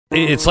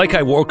It's like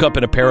I woke up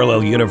in a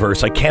parallel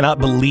universe. I cannot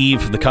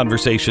believe the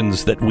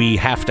conversations that we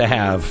have to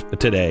have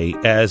today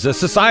as a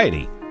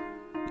society.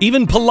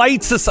 Even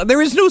polite society.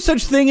 There is no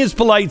such thing as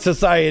polite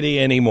society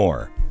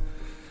anymore.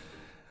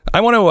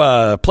 I want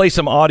to play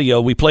some audio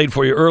we played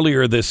for you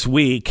earlier this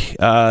week.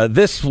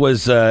 This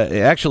was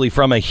actually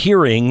from a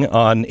hearing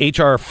on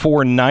H.R.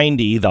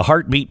 490, the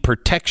Heartbeat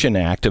Protection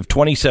Act of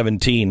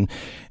 2017.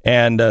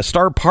 And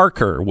Star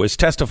Parker was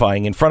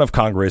testifying in front of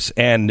Congress,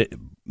 and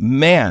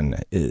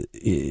man,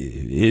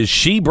 is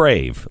she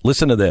brave.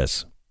 Listen to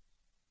this.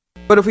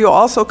 But if you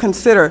also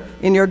consider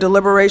in your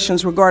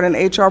deliberations regarding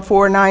H.R.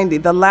 490,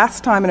 the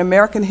last time in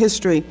American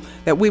history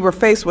that we were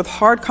faced with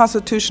hard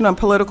constitutional and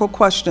political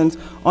questions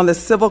on the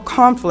civil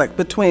conflict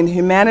between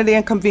humanity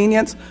and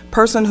convenience,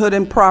 personhood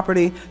and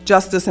property,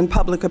 justice and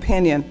public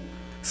opinion.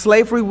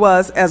 Slavery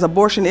was, as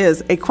abortion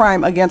is, a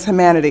crime against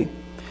humanity.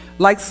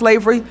 Like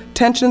slavery,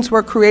 tensions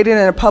were created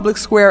in a public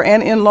square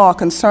and in law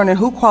concerning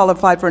who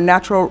qualified for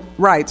natural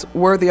rights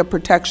worthy of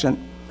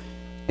protection.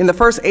 In the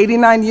first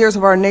 89 years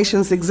of our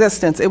nation's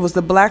existence, it was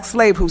the black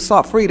slave who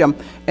sought freedom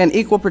and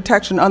equal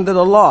protection under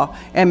the law,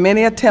 and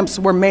many attempts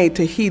were made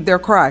to heed their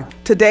cry.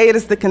 Today, it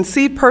is the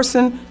conceived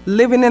person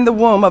living in the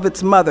womb of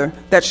its mother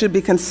that should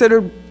be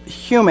considered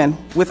human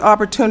with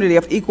opportunity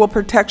of equal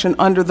protection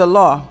under the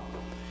law.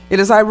 It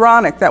is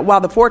ironic that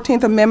while the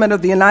 14th Amendment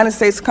of the United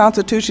States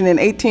Constitution in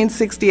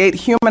 1868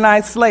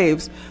 humanized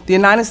slaves, the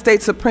United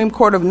States Supreme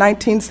Court of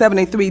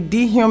 1973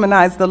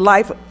 dehumanized the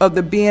life of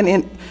the being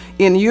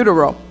in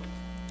utero,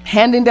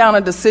 handing down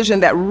a decision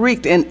that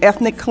reeked in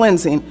ethnic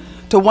cleansing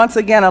to once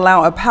again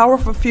allow a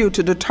powerful few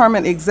to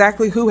determine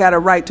exactly who had a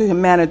right to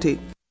humanity.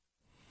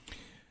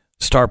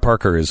 Star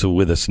Parker is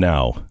with us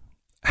now.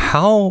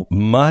 How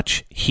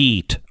much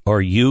heat are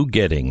you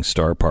getting,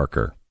 Star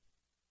Parker?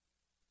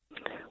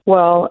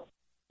 Well,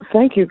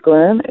 thank you,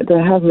 Glenn,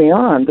 to have me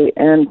on.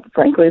 And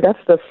frankly, that's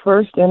the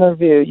first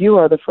interview. You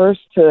are the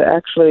first to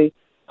actually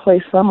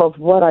play some of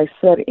what I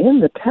said in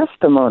the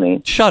testimony.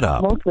 Shut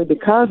up. Mostly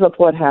because of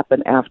what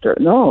happened after.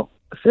 No,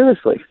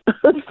 seriously.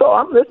 So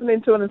I'm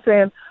listening to it and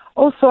saying,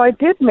 oh, so I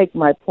did make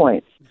my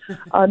points.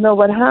 No,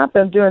 what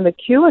happened during the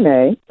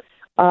Q&A,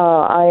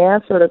 I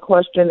answered a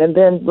question and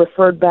then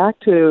referred back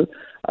to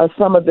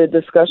some of the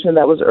discussion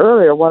that was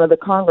earlier. One of the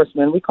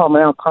congressmen, we call him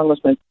now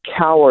Congressman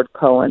Coward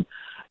Cohen,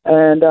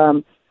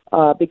 and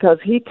because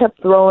he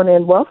kept throwing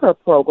in welfare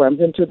programs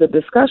into the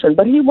discussion.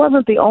 But he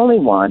wasn't the only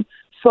one.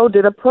 So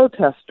did a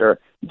protester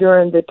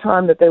during the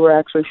time that they were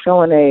actually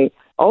showing a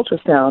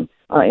ultrasound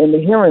in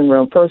the hearing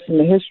room, first in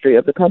the history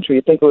of the country.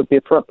 You'd think it would be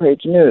front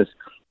page news,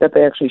 that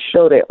they actually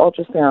showed a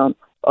ultrasound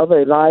of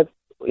a live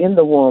in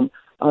the womb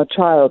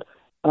child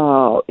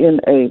in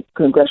a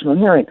congressional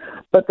hearing.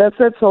 But that's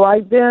it. So I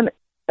then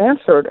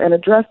answered and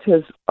addressed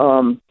his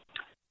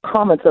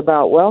comments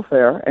about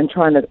welfare and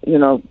trying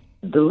to,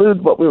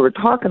 delude what we were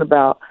talking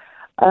about,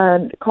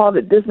 and called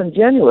it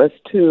disingenuous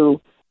to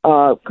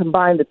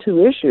combine the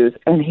two issues.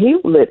 And he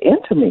lit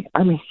into me.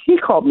 I mean, he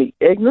called me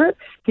ignorant.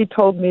 He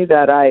told me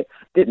that I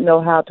didn't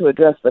know how to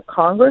address the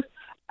Congress.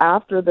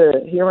 After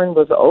the hearing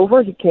was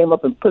over, he came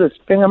up and put his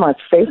finger in my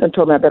face and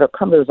told me I better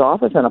come to his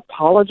office and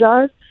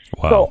apologize.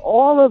 Wow. So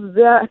all of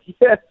that,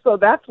 so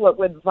that's what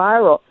went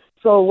viral.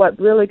 So what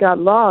really got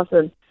lost,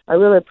 and I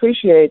really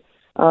appreciate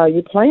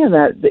you playing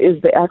that,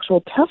 is the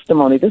actual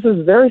testimony. This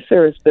is very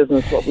serious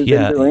business, what we've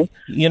been doing.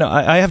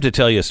 I have to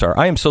tell you, Star,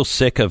 I am so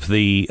sick of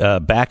the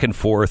back and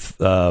forth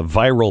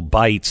viral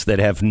bites that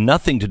have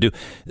nothing to do.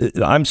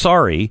 I'm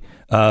sorry,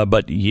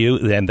 but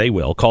you, and they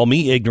will, call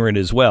me ignorant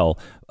as well.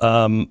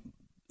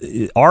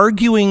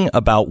 Arguing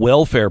about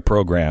welfare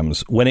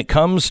programs when it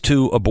comes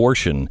to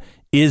abortion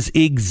is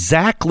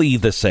exactly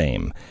the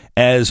same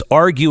as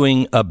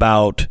arguing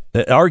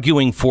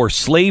for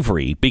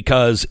slavery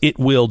because it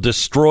will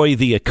destroy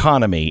the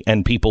economy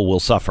and people will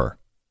suffer.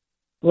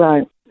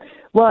 Right.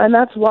 Well, and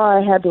that's why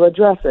I had to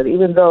address it,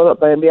 even though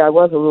maybe I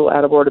was a little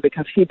out of order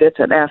because he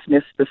didn't ask me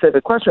a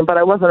specific question, but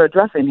I wasn't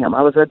addressing him.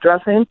 I was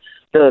addressing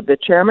the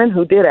chairman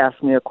who did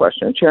ask me a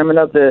question, chairman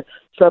of the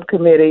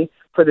Subcommittee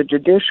for the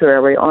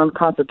Judiciary on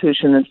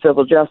Constitution and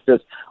Civil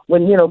Justice.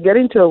 When,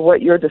 getting to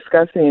what you're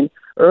discussing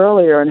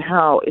earlier and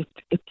how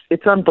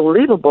it's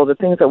unbelievable the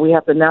things that we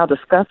have to now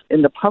discuss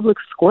in the public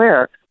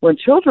square when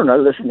children are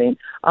listening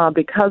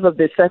because of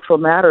the sexual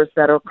matters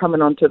that are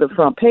coming onto the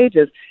front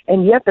pages,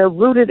 and yet they're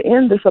rooted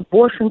in this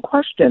abortion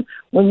question.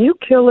 When you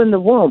kill in the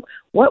womb,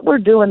 what we're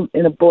doing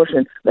in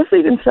abortion, let's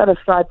even set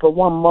aside for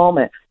one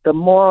moment the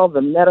moral,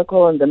 the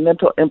medical, and the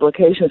mental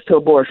implications to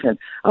abortion.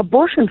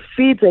 Abortion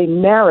feeds a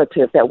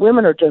narrative that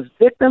women are just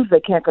victims.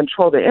 They can't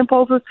control their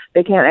impulses.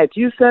 They can't, as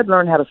you said,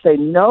 learn how to say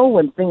no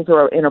when things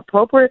are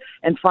inappropriate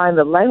and find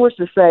the language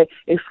to say,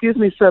 excuse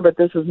me, sir, but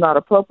this is not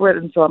appropriate,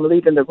 and so I'm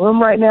leaving the room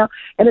right now.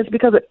 And it's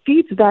because it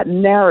feeds that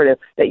narrative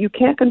that you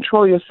can't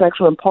control your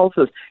sexual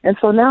impulses. And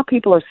so now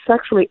people are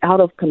sexually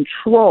out of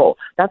control.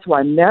 That's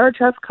why marriage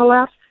has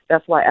collapsed.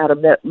 That's why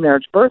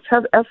out-of-marriage births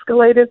have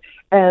escalated.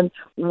 And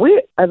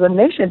we, as a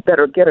nation,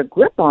 better get a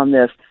grip on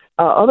this.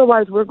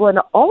 Otherwise, we're going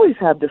to always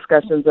have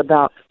discussions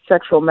about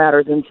sexual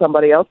matters in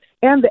somebody else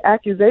and the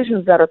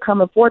accusations that are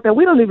coming forth that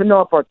we don't even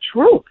know if are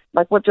true,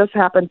 like what just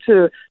happened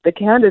to the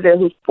candidate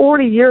who's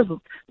 40 years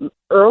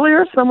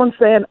earlier, someone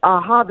saying,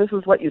 aha, this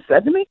is what you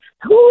said to me.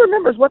 Who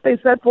remembers what they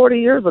said 40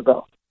 years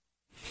ago?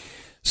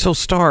 So,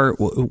 Star,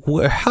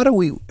 how do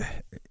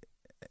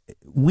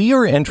we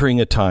are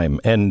entering a time,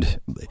 and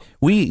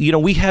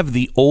we have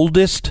the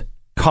oldest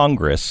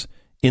Congress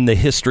in the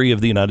history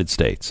of the United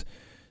States.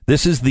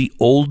 This is the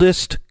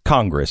oldest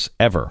Congress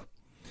ever.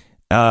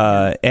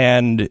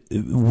 And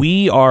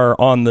we are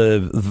on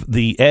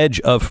the edge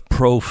of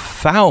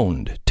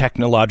profound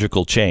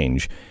technological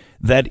change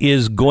that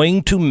is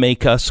going to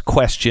make us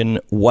question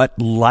what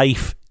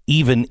life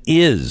even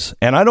is.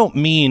 And I don't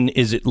mean,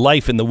 is it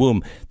life in the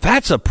womb?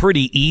 That's a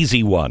pretty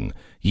easy one.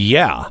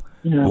 Yeah.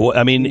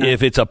 I mean,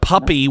 if it's a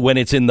puppy when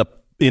it's in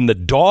the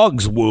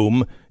dog's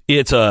womb,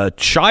 it's a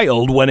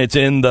child when it's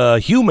in the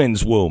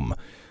human's womb.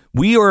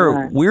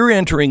 We're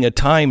entering a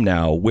time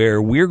now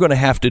where we're going to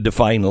have to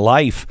define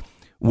life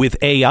with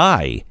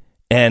AI,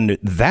 and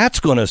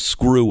that's going to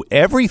screw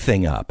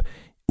everything up.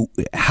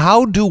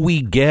 How do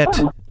we get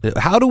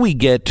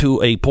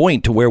to a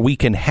point to where we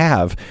can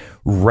have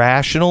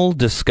rational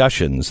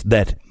discussions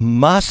that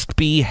must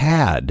be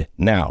had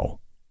now?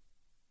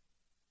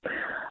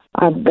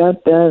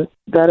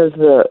 That is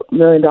the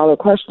million-dollar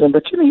question.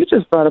 But, you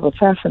just brought up a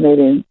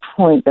fascinating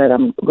point that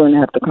I'm going to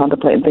have to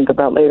contemplate and think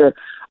about later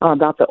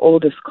about the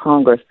oldest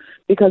Congress,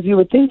 because you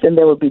would think then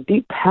there would be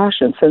deep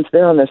passion since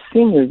they're in their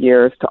senior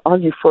years to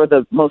argue for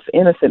the most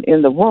innocent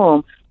in the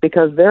womb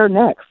because they're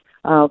next.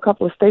 A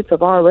couple of states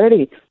have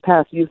already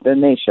passed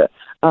euthanasia.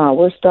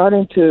 We're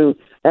starting to,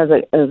 as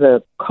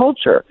a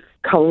culture,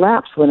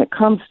 collapse when it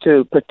comes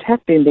to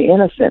protecting the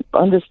innocent,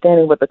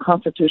 understanding what the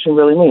Constitution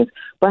really means.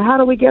 But how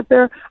do we get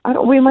there?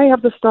 We may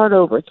have to start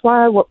over. It's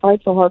why I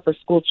fight so hard for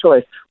school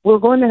choice. We're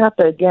going to have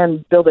to,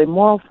 again, build a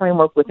moral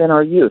framework within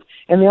our youth.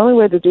 And the only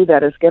way to do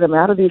that is get them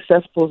out of these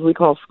cesspools we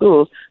call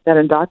schools that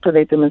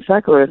indoctrinate them in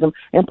secularism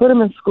and put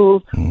them in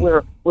schools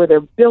where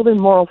they're building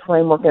moral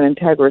framework and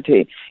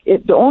integrity.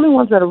 The only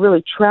ones that are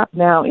really trapped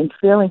now in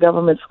failing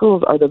government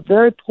schools are the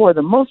very poor,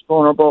 the most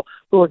vulnerable,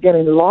 who are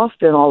getting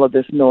lost in all of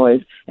this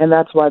noise, and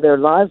that's why their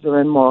lives are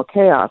in moral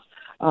chaos.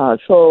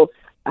 So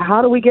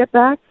how do we get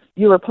back?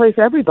 You replace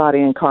everybody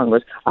in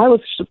Congress. I was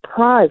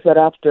surprised that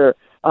after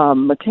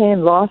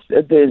McCain lost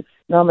the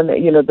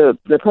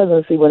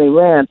presidency when he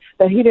ran,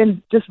 that he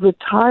didn't just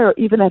retire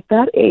even at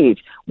that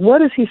age.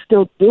 What is he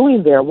still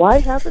doing there? Why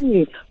hasn't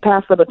he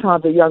passed the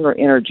baton to younger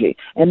energy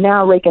and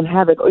now raking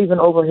havoc even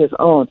over his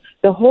own?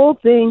 The whole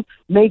thing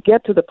may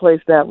get to the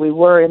place that we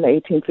were in the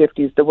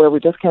 1850s, to where we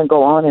just can't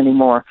go on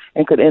anymore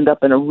and could end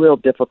up in a real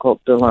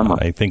difficult dilemma.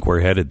 I think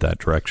we're headed that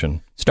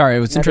direction. Star, it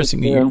was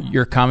interesting.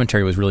 Your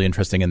commentary was really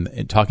interesting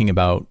in talking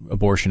about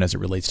abortion as it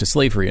relates to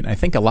slavery. And I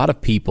think a lot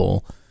of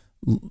people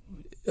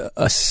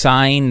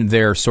assign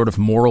their sort of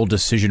moral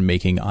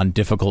decision-making on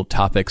difficult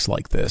topics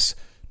like this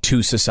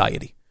to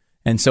society.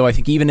 And so I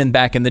think even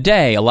back in the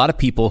day, a lot of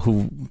people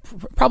who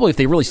probably, if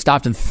they really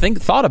stopped and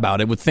thought about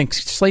it, would think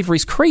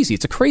slavery's crazy.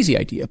 It's a crazy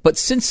idea. But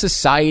since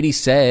society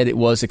said it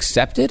was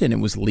accepted and it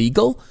was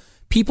legal,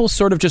 people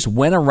sort of just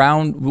went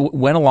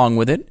along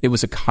with it. It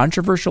was a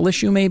controversial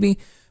issue maybe,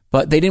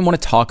 but they didn't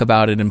want to talk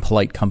about it in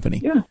polite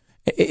company. Yeah.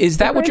 Is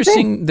that what you're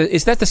seeing?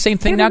 Is that the same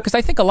thing now? Because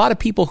I think a lot of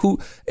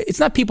people it's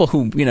not people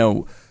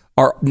who,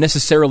 are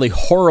necessarily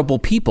horrible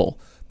people,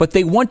 but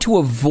they want to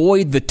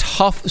avoid the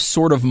tough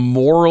sort of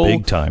moral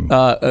big time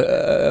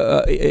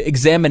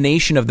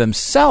examination of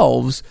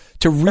themselves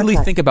to really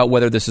think about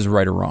whether this is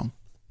right or wrong.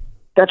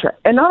 That's right.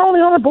 And not only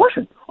on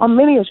abortion, on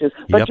many issues.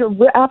 But You're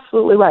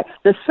absolutely right.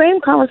 The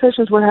same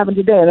conversations we're having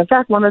today. And in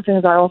fact, one of the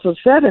things I also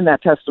said in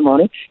that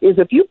testimony is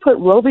if you put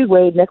Roe v.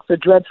 Wade next to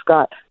Dred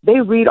Scott, they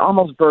read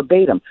almost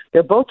verbatim.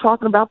 They're both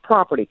talking about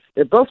property.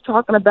 They're both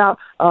talking about,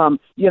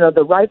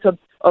 the rights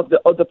of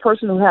the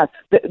person who has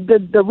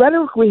the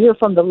rhetoric we hear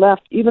from the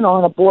left, even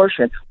on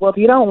abortion. Well, if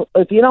you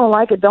don't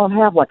like it, don't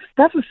have one.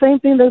 That's the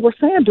same thing they were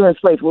saying during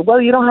slavery. Well,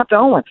 you don't have to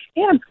own one.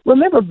 And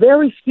remember,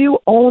 very few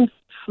owned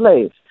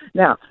slaves.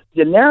 Now,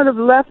 the narrative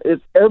left is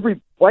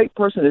every white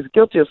person is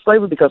guilty of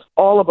slavery because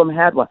all of them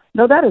had one.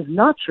 No, that is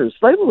not true.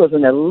 Slavery was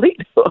an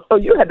elite.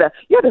 you had to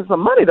have some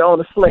money to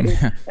own a slave,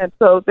 and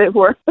so they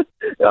were.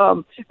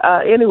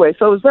 Anyway,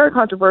 so it was very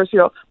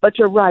controversial. But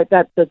you're right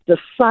that the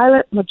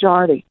silent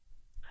majority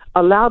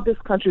allowed this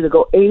country to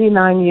go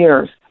 89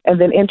 years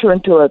and then enter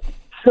into a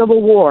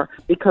civil war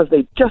because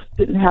they just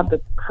didn't have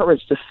the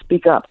courage to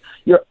speak up.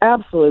 You're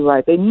absolutely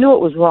right. They knew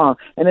it was wrong.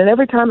 And then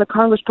every time the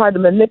Congress tried to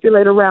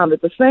manipulate around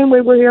it, the same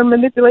way we're hearing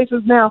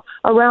manipulations now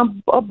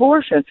around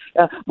abortion.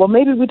 Well,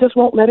 maybe we just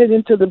won't let it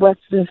into the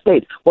Western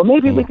states. Well,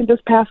 maybe we can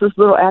just pass this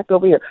little act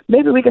over here.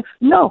 Maybe we can.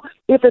 No,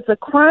 if it's a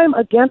crime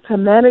against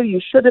humanity,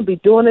 you shouldn't be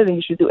doing it, and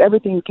you should do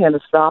everything you can to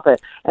stop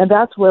it. And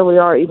that's where we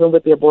are even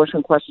with the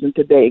abortion question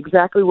today,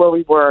 exactly where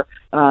we were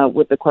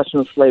with the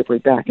question of slavery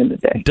back in the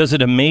day. Does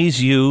it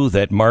amaze you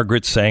that that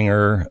Margaret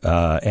Sanger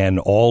and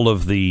all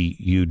of the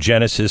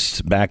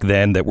eugenicists back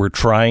then that were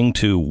trying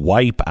to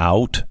wipe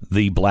out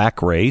the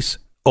black race,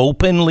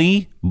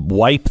 openly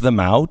wipe them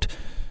out,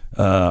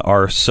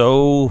 are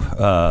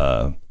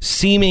so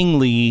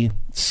seemingly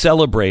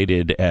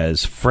celebrated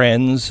as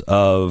friends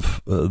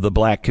of the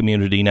black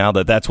community now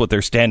that's what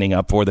they're standing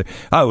up for.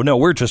 Oh, no,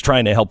 we're just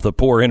trying to help the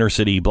poor inner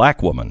city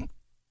black woman.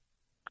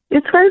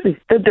 It's crazy.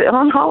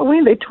 On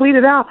Halloween, they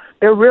tweeted out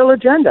their real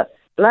agenda.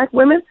 Black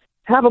women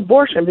have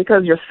abortion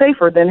because you're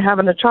safer than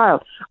having a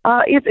child.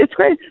 It's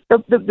crazy.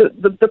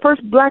 The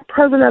first black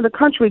president of the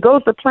country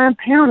goes to Planned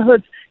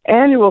Parenthood's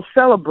annual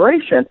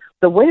celebration.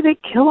 The way they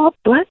kill off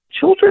black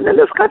children in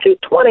this country,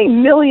 20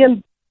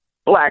 million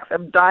blacks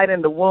have died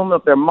in the womb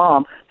of their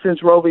mom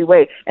since Roe v.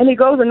 Wade. And he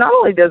goes, and not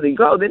only does he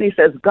go, then he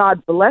says,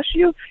 "God bless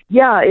you."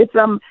 Yeah,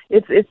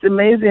 it's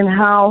amazing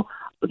how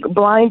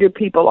blinded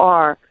people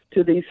are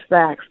to these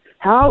facts.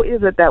 How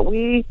is it that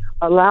we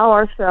allow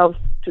ourselves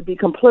to be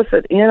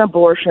complicit in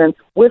abortion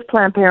with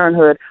Planned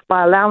Parenthood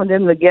by allowing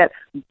them to get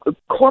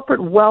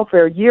corporate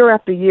welfare year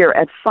after year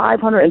at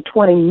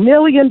 $520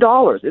 million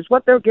is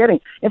what they're getting.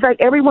 In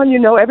fact, everyone you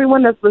know,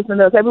 everyone that's listening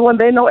to us, everyone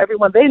they know,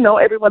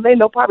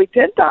 probably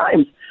 10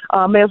 times,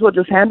 may as well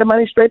just hand the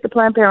money straight to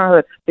Planned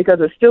Parenthood because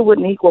it still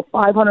wouldn't equal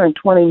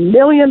 $520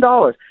 million.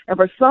 And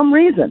for some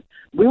reason,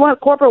 we want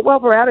corporate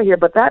welfare out of here,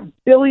 but that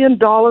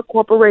billion-dollar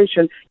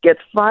corporation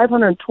gets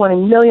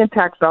 $520 million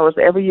tax dollars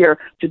every year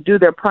to do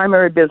their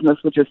primary business,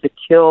 which is to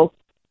kill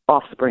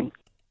offspring.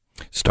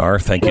 Star,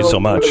 thank you so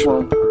much.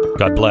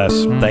 God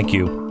bless. Thank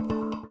you.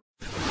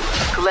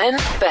 Glenn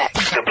Beck.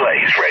 The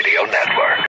Blaze Radio Network.